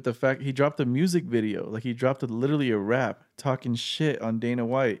 But the fact he dropped a music video, like he dropped literally a rap talking shit on Dana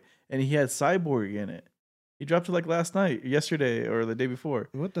White, and he had Cyborg in it. He dropped it like last night, yesterday, or the day before.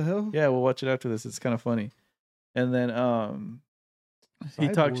 What the hell? Yeah, we'll watch it after this. It's kind of funny. And then he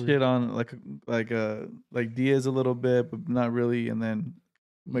talked Cyborg. shit on like Diaz a little bit, but not really. And then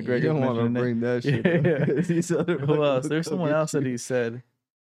McGregor You don't want to mentioned it. bring that shit. Yeah. up. These other Who fucking else? will There's come someone get else that you. he said.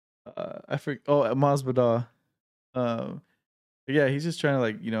 I forget. Oh, Masvidal. Yeah, he's just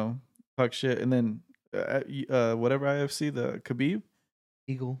trying to talk shit. And then whatever IFC, the Khabib.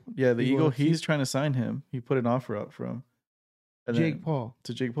 Eagle. Yeah, the Eagle Eagle. FC? He's trying to sign him. He put an offer out for him. And Jake then- Paul.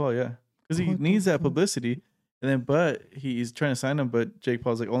 to Jake Paul, yeah, because he What the needs that fuck? publicity. And then, but he's trying to sign him. But Jake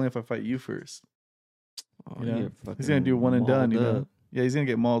Paul's like, only if I fight you first. Oh, You know? you're He's gonna do fucking one and done. You mauled know, up. yeah, he's gonna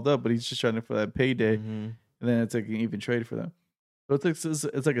get mauled up, but he's just trying to for that payday. Mhm. And then it's like an even trade for them. So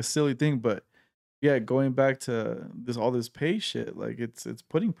it's like a silly thing, but yeah, going back to all this pay shit, like it's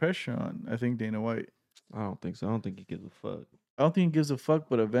putting pressure on. I think Dana White. I don't think so. I don't think he gives a fuck. I don't think he gives a fuck,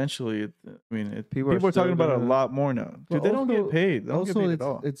 but eventually, people People are are talking still about it a gonna- lot more now. Dude, Well, they don't also- get paid. They don't get Also, paid at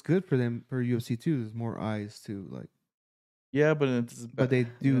all. it's good for them for UFC too. There's more eyes too. Like, Yeah, but but they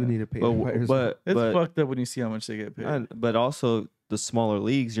do yeah. need to pay. But the fighters. It's but fucked up when you see how much they get paid. but also the smaller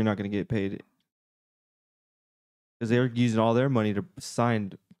leagues, you're not going to get paid because they're using all their money to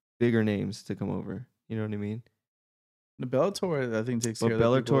sign bigger names to come over. You know what I mean? The Bellator, I think, takes But care of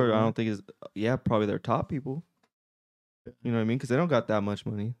that people, Bellator, I huh? don't think is probably their top people. You know what I mean? Because they don't got that much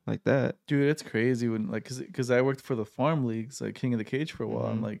money like that. Dude, it's crazy when because I worked for the farm leagues, like King of the Cage for a while.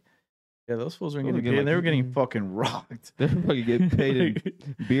 I'm Mhm. like, yeah, those fools weren't Those getting are paid. And they were getting, getting fucking rocked. They're fucking getting paid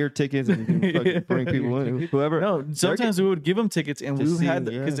in beer tickets and fucking bring people in. Whoever. No, sometimes we would give them tickets, and To we see, had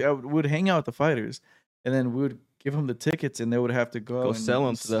because yeah. we would hang out with the fighters, and then we would give them the tickets, and they would have to go, Go and sell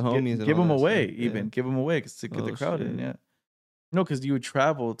 'em to the homies and give all them that away, shit, even yeah. give them away to get the Oh, crowd in. shit. Yeah, no, because you would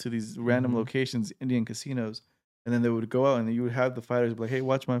travel to these random Mhm. locations, Indian casinos, and then they would go out, and you would have the fighters be like, "Hey,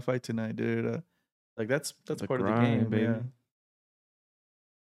 watch my fight tonight." Da, da, da. Like that's The part of the grind, game, baby. yeah.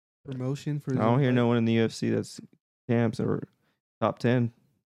 promotion for. I his don't hear fight. no one in the UFC that's champs or top 10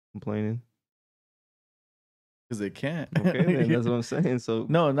 complaining. Because they can't. Okay, then that's what I'm saying. So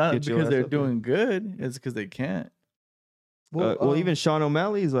No, not get your because ass they're up there. doing good. It's because they can't. Well, even Sean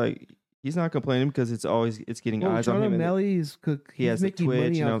O'Malley's like he's not complaining because it's getting eyes Sean on him. And O'Malley is he he's has the making Twitch,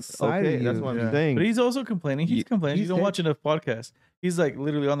 money you know, outside okay, of that's you. what I'm Yeah. saying. But he's also complaining. He's You- complaining. You he's don't dead. watch enough podcasts. He's like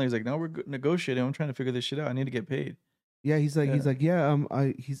literally on there. He's like, no, we're negotiating. I'm trying to figure this shit out. I need to get paid. Yeah, he's like he's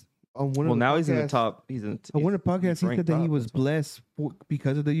on one well, of the now he's in the podcasts- top. He's in. On one of the he's podcasts, he ranked said that he top, was that's what- blessed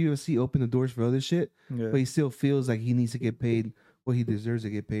because of the UFC opened the doors for other shit, Yeah. but he still feels like he needs to get paid what he deserves to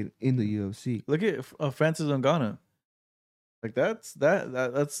get paid in the UFC. Look at Francis Ngannou. Like that's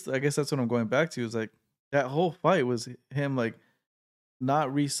I guess that's what I'm going back to. Is like that whole fight was him like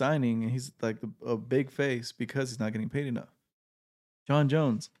not re-signing, and he's like a big face because he's not getting paid enough. John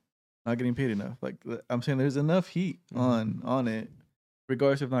Jones not getting paid enough. Like I'm saying, there's enough heat on it,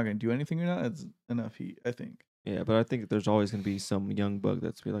 regardless if not going to do anything or not. It's enough heat, I think. Yeah, but I think there's always gonna be some young bug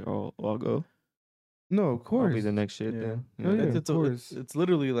that's be like, oh, I'll go. No, of I'll course. be the next shit. Yeah. Then. You Oh, know, yeah. It's, of course. it's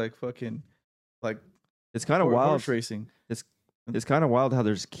literally like fucking like It's kind of wild. horse racing, It's kind of wild how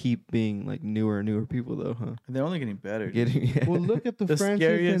there's keep being like newer and newer people though, huh? and they're only getting better. dude. Getting yeah. Well, look at the, The Francis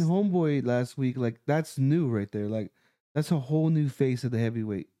scariest- and Homeboy last week. Like that's new right there. Like that's a whole new face of the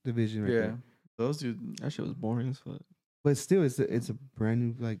heavyweight division right yeah, there. those dudes. that shit was boring as fuck. But still, it's a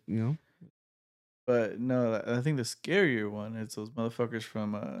brand new . But no, I think the scarier one is those motherfuckers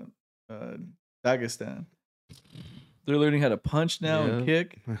from Dagestan. They're learning how to punch now and Yeah.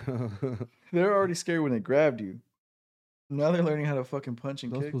 kick. They're already scared when they grabbed you. Now they're learning how to fucking punch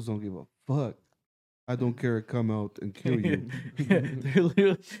and Those kick. fools don't give a fuck. I don't care. Come out and kill you. They're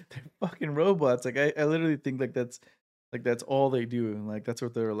literally they're fucking robots. Like I literally think that's all they do, and like that's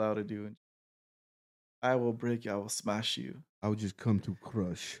what they're allowed to do. And I will break you. I will smash you. I would just come to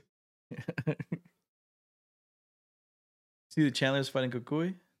crush. See the Chandler's fighting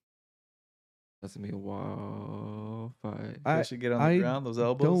Kukui? That's gonna be a wild fight. They should get on the ground. Those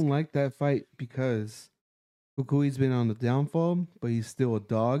elbows. Don't like that fight because Kukui's been on the downfall, but he's still a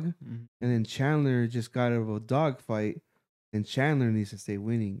dog. Mhm. And then Chandler just got out of a dog fight, and Chandler needs to stay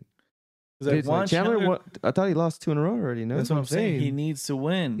winning. 'Cause I Dude, want Chandler, I thought he lost 2 in a row already. No, That's what I'm saying. He needs to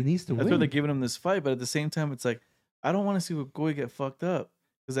win. He needs to That's win. why they're giving him this fight. But at the same time, it's like I don't want to see Kukui get fucked up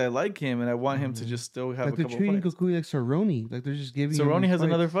because I like him and I want him to Mhm. just still have Like a they're couple treating fights. Kukui like Cerrone. Like they're just giving. him Cerrone these has fights.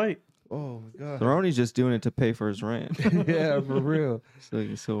 another fight. Oh my god. Cerrone's just doing it to pay for his rent. Yeah, for real. so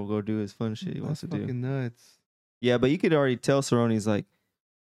we'll go do his fun shit he wants That's to do. fucking nuts. Yeah, but you could already tell Cerrone's like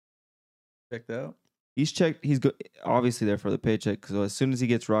Checked out. he's checked. Obviously there for the paycheck. So as soon as he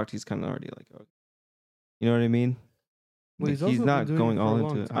gets rocked, he's kind of already like, okay. You know what I mean? Well, Like, he's also not been doing going it for all a into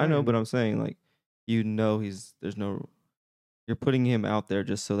long it. I know, time. but I'm saying like, there's no. You're putting him out there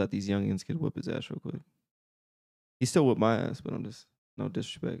just so that these youngins could whip his ass real quick. He still whipped my ass, but I'm just no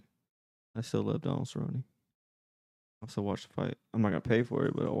disrespect. I still love Donald Cerrone. I'll still watch the fight. I'm not gonna pay for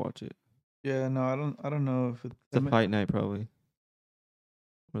it, but I'll watch it. Yeah, no, I don't know if It's a fight night probably.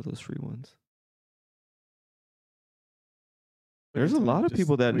 One of those free ones. There's a lot of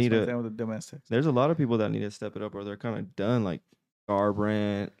people that need to. with the domestics. There's a lot of people that need to step it up, or they're kind of done. Like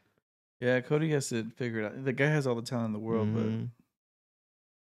Garbrandt. Yeah, Cody has to figure it out. The guy has all the talent in the world, Mhm.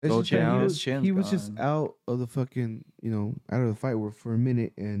 It's Go just that down. He was just Chen's out of the fucking, out of the fight for a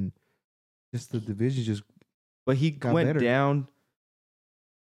minute, and just the division just. But he Got went better. down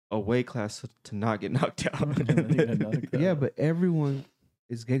a weight class to not get knocked out. He got knocked out. Yeah, but everyone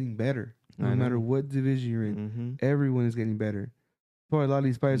is getting better. No I know. matter what division you're in, Mm-hmm. everyone is getting better. Probably a lot of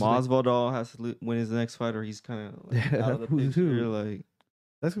these fighters. are like, Masvidal has to win his next fight, or he's kind of like, out of the Who's picture. who? Like,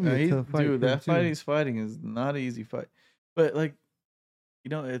 that's gonna be a tough fight. dude, for him, that fight too. he's fighting is not an easy fight. But like,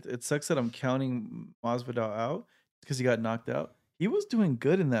 it sucks that I'm counting Masvidal out because he got knocked out. He was doing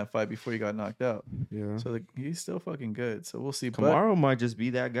good in that fight before he got knocked out. Yeah. So like, he's still fucking good. So we'll see. But Kamaru might just be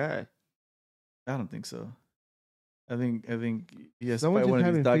that guy. I don't think so. I think he has to Someone fight just one of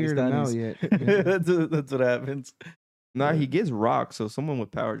haven't these figured him out Dagestanis. yet. that's what happens. Nah, Yeah. he gets rocked, so someone with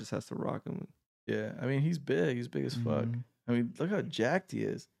power just has to rock him. Yeah, I mean he's big. He's big as fuck. Mhm. I mean, look how jacked he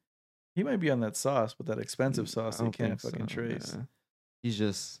is. He might be on that sauce, but that expensive sauce I they don't can't think fucking so, trace. nah. He's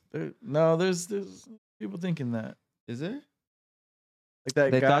just. No, there's people thinking that. Is there? Like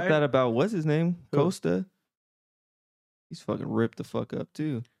that They guy. thought that about what's his name? Who? Costa. He's fucking ripped the fuck up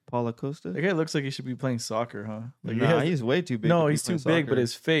too. Paula Costa. That guy looks like he should be playing soccer, huh? Like he Nah, has- he's way too big. no, to be he's too playing big, but soccer.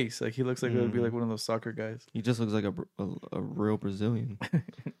 his face, like he looks like it would be Mm. like one of those soccer guys. He just looks like a real Brazilian.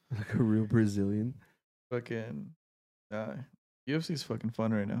 Like a real Brazilian. Fucking, UFC's fucking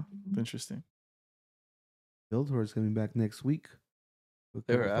fun right now. Interesting. Bellator is coming back next week. A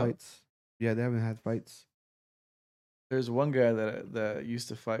They're couple out? fights. Yeah, they haven't had fights. There's one guy that used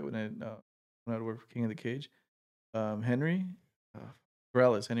to fight when I'd work for King of the Cage. Henry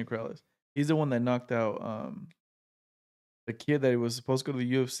Henry Corrales. He's the one that knocked out the kid that was supposed to go to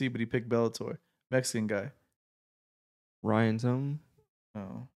the UFC, but he picked Bellator. Mexican guy. Ryan something.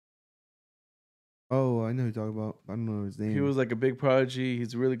 Oh, Oh, I know who you're talking about. I don't know his name. he was like a big prodigy.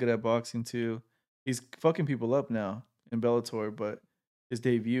 He's really good at boxing too. He's fucking people up now in Bellator, but his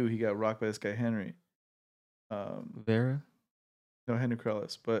debut he got rocked by this guy Henry. Vera. No, Henry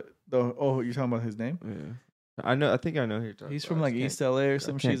Corrales. But you're talking about his name? Yeah. I know. I think I know who you're talking He's about. from I like just East can't- LA or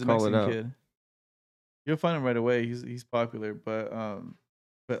some shit. can't He's a call it Mexican out. kid. You'll find him right away. He's popular, but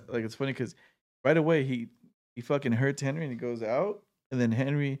like it's funny because right away he fucking hurts Henry and he goes out, and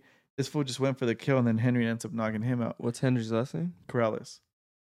then this fool just went for the kill, and then Henry ends up knocking him out. What's Henry's last name? Corrales.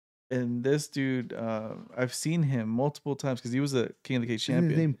 And this dude, I've seen him multiple times because he was a King of the Cage Isn't champion.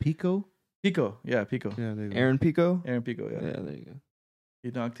 his name Pico? Pico, yeah, Pico, Yeah, there you go. Aaron Pico. Aaron Pico, Yeah, yeah. there you go.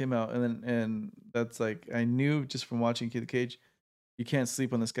 He knocked him out, and that's like I knew just from watching King of the Cage, you can't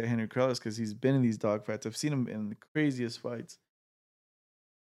sleep on this guy Henry Corrales because he's been in these dog fights. I've seen him in the craziest fights.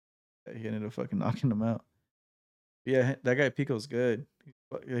 He ended up fucking knocking him out. Yeah, that guy Pico's good.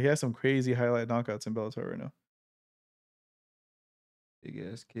 He has some crazy highlight knockouts in Bellator right now. Big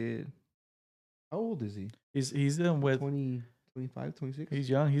ass kid. How old is he? He's in with 20, 25, 26? he's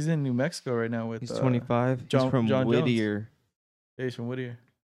young. He's in New Mexico right now with He's 25. John- He's from John Jones. Whittier. Yeah, he's from Whittier.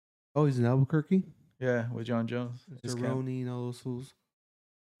 Oh, he's in Albuquerque? Yeah, with John Jones. His camp. Cerrone and all those fools.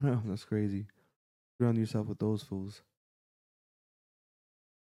 Oh, that's crazy. Surround yourself with those fools.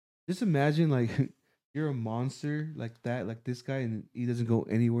 Just imagine, like, you're a monster like that, like this guy, and he doesn't go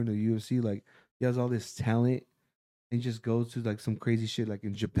anywhere in the UFC. Like, he has all this talent, and he just goes to, like, some crazy shit, like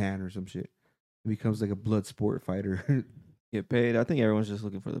in Japan or some shit. And becomes, like, a blood sport fighter. Get paid. I think everyone's just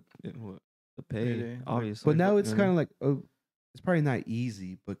looking for the pay. Payday. Obviously. But now it's You know kind what of like, oh, it's probably not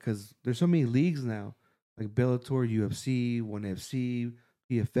easy because there's so many leagues now, like Bellator, UFC, ONE FC,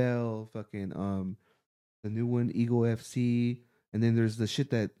 PFL, fucking the new one, Eagle FC, and then there's the shit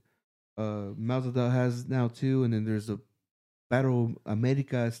that Masvidal has now too, and then there's the Battle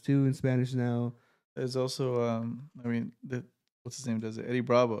Americas too in Spanish now. There's also what's his name does it? Eddie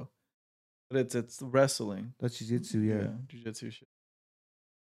Bravo. But it's wrestling. That's jiu-jitsu, yeah. Jiu-jitsu shit.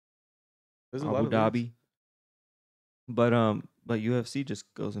 There's I a mean? lot Abu of Dhabi. leagues. But UFC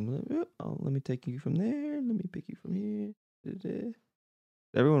just goes and let me take you from there. Let me pick you from here. Da-da.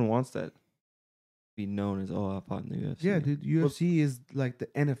 Everyone wants that. Be known as I fought in the UFC. Yeah, dude, UFC is like the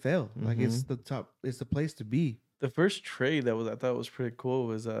NFL. Like it's the top. It's the place to be. The first trade I thought was pretty cool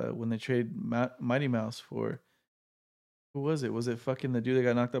was when they traded Mighty Mouse for who was it? Was it fucking the dude that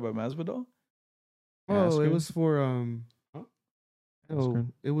got knocked out by Masvidal? Oh, it Askren? was for Oh,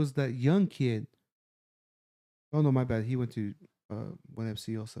 Askren. it was that young kid. Oh no, my bad. He went to ONE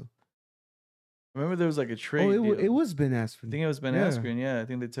FC also. Remember there was like a trade. Oh, deal. it was Ben I Askren. think it was Ben Yeah. Askren. Yeah, I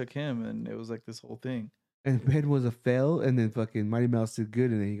think they took him, and it was like this whole thing. And Ben was a fail, and then fucking Mighty Mouse did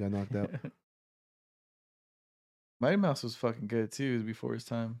good, and then he got knocked out. Mighty Mouse was fucking good too. It was before his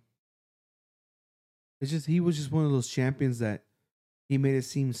time. It's just he was just one of those champions that he made it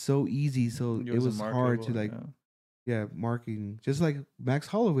seem so easy, so He it was wasn't hard to marketable, like, yeah. marking. Just like Max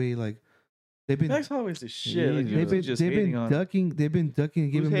Holloway, like they've been Max Holloway's the shit. Like, They've he they've was been just they've hating been on ducking and giving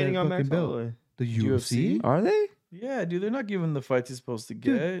Who's him hating that on fucking Max belt. Holloway? The UFC? UFC. Are they? Yeah, dude, they're not giving the fights he's supposed to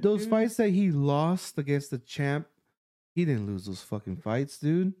Dude, get. those dude. fights that he lost against the champ, he didn't lose those fucking fights,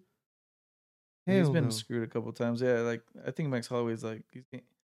 dude. He's Hell been no. screwed a couple times. Yeah, like I think Max Holloway's like he's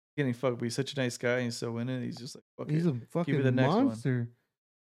getting fucked, but he's such a nice guy and he's so in it. He's just like fuck He's it. a fucking the next one. monster.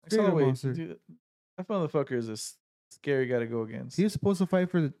 Max straight up Holloway, monster. dude, that motherfucker is a scary guy to go against. He was supposed to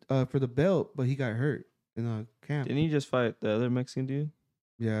fight for the belt, but he got hurt in a camp. Didn't he just fight the other Mexican dude?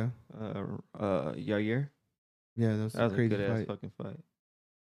 Yeah, Yair. yeah, that was That a was a crazy good ass fight. fucking fight.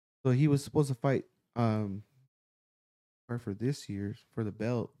 So he was supposed to fight or for this year for the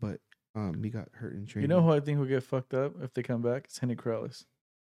belt, but he got hurt in You training. know who I think will get fucked up if they come back? It's Henry Corrales.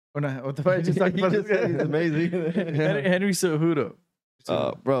 Or not? What the fight I just talked He about? just said he's amazing. Henry Cejudo.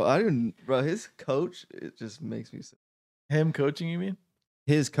 Bro, I didn't. Bro, his coach, it just makes me sick. Him coaching, you mean?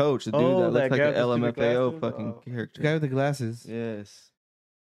 His coach, the dude Oh, that looks that like guy an with the stupid LMFAO glasses? fucking Oh. the character. guy with the glasses? Yes.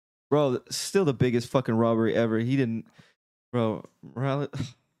 Bro, still the biggest fucking robbery ever. He didn't. Bro, Morales.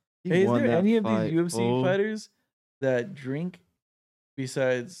 He Hey, is won there that any of fight, these UFC fool. fighters that drink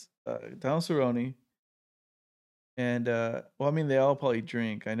besides Don Cerrone? And well, I mean, they all probably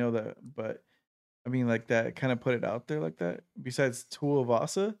drink. I know that, but I mean, like that kind of put it out there like that. Besides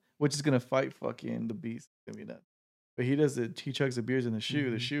Tuivasa, which is gonna fight fucking the Beast, it's gonna be nuts. But he does it. He chugs the beers in the shoe,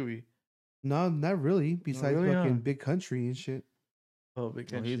 the Mhm. shoey. No, not really. Besides really, fucking huh? Big Country and shit. Oh,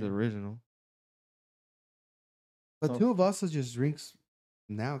 big Oh, he's country. original. But Oh. Tuivasa just drinks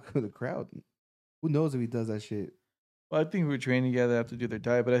now for the crowd. Who knows if he does that shit? Well, I think if we're training together, they have to do their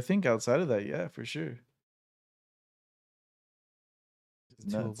diet. But I think outside of that, yeah, for sure. It's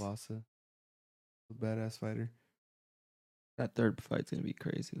nuts. Tuivasa, a badass fighter. That third fight's gonna be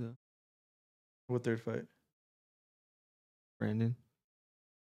crazy though. What third fight? Brandon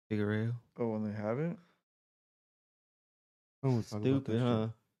Figueroa. Oh, when they have it? I don't want to talk about that Stupid, huh?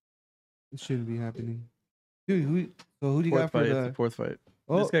 shit. It shouldn't be happening. Dude, who do you Fourth got for fight. It's the the? fourth fight.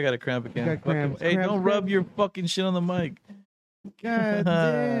 Oh, This guy got a cramp again. got Fuck him. cramps, Hey, cramps, don't rub cramps. your fucking shit on the mic. God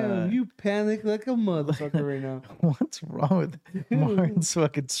damn, you panic like a motherfucker right now. What's wrong with Martin's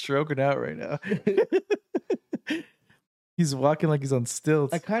fucking stroking out right now? He's walking like he's on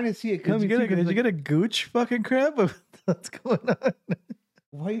stilts. I kind of see it Did coming. you get a, too, 'cause, did you get a gooch fucking cramp? What's going on?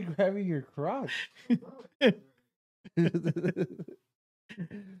 why are you grabbing your crotch?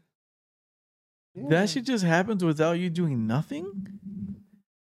 Yeah. That shit just happens without you doing nothing?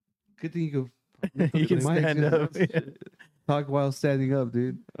 Good thing you You can the mic. stand up. talk while standing up,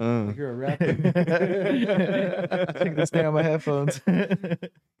 dude. Like you're a rapper. Take this thing out my headphones. Turn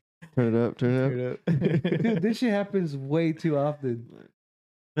it up. Turn it Dude, up. this shit happens way too often.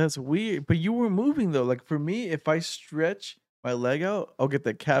 That's weird. But you were moving though. Like for me, if I stretch my leg out, I'll get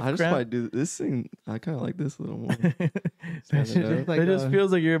the calf I just cramp. might do this thing. I kind of like this a little more. that Stand it up. Like, just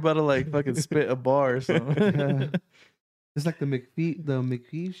feels like you're about to like fucking spit a bar or something. It's like the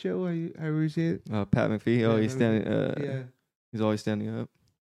McPhee show. How you say it? Pat McPhee. Oh, Yeah, he's standing. Yeah. He's always standing up.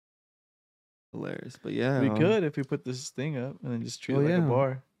 Hilarious, but yeah, We could if we put this thing up and then just treat Oh, it like yeah. a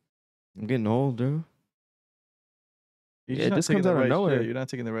bar. I'm getting old, dude. You're Yeah, it not just taking comes the out of right nowhere. shit. You're not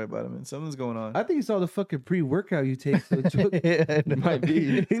taking the right vitamin. Something's going on. I think it's all the fucking pre-workout you take. So it's It might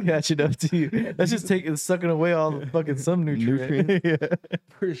be. It's catching up to you. That's just taking sucking away all the fucking some nutrient. yeah.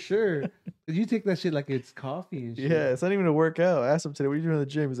 for sure. 'Cause you take that shit like it's coffee and shit. Yeah, it's not even a workout. I asked him today, what are you doing in the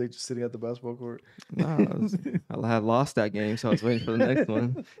gym? He's like, just sitting at the basketball court. Nah, I had lost that game, so I was waiting for the next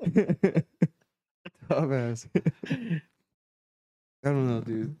one. Dumbass. I don't know,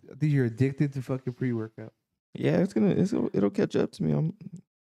 dude. I think you're addicted to fucking pre-workout. Yeah, it'll catch up to me.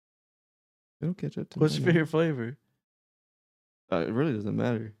 It'll catch up to What's me. your favorite flavor? It really doesn't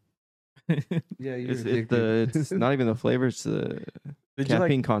matter. Yeah, you're It's addicted. it's not even the flavor; it's the Did you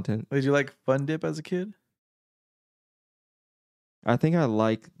caffeine like content. Did you like Fun Dip as a kid? I think I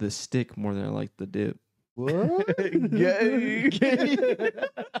like the stick more than I like the dip. What? Gay.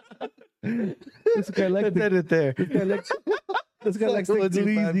 This guy like Let's end it there. This guy likes the Let's do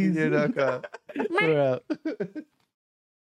glizzies. We're out.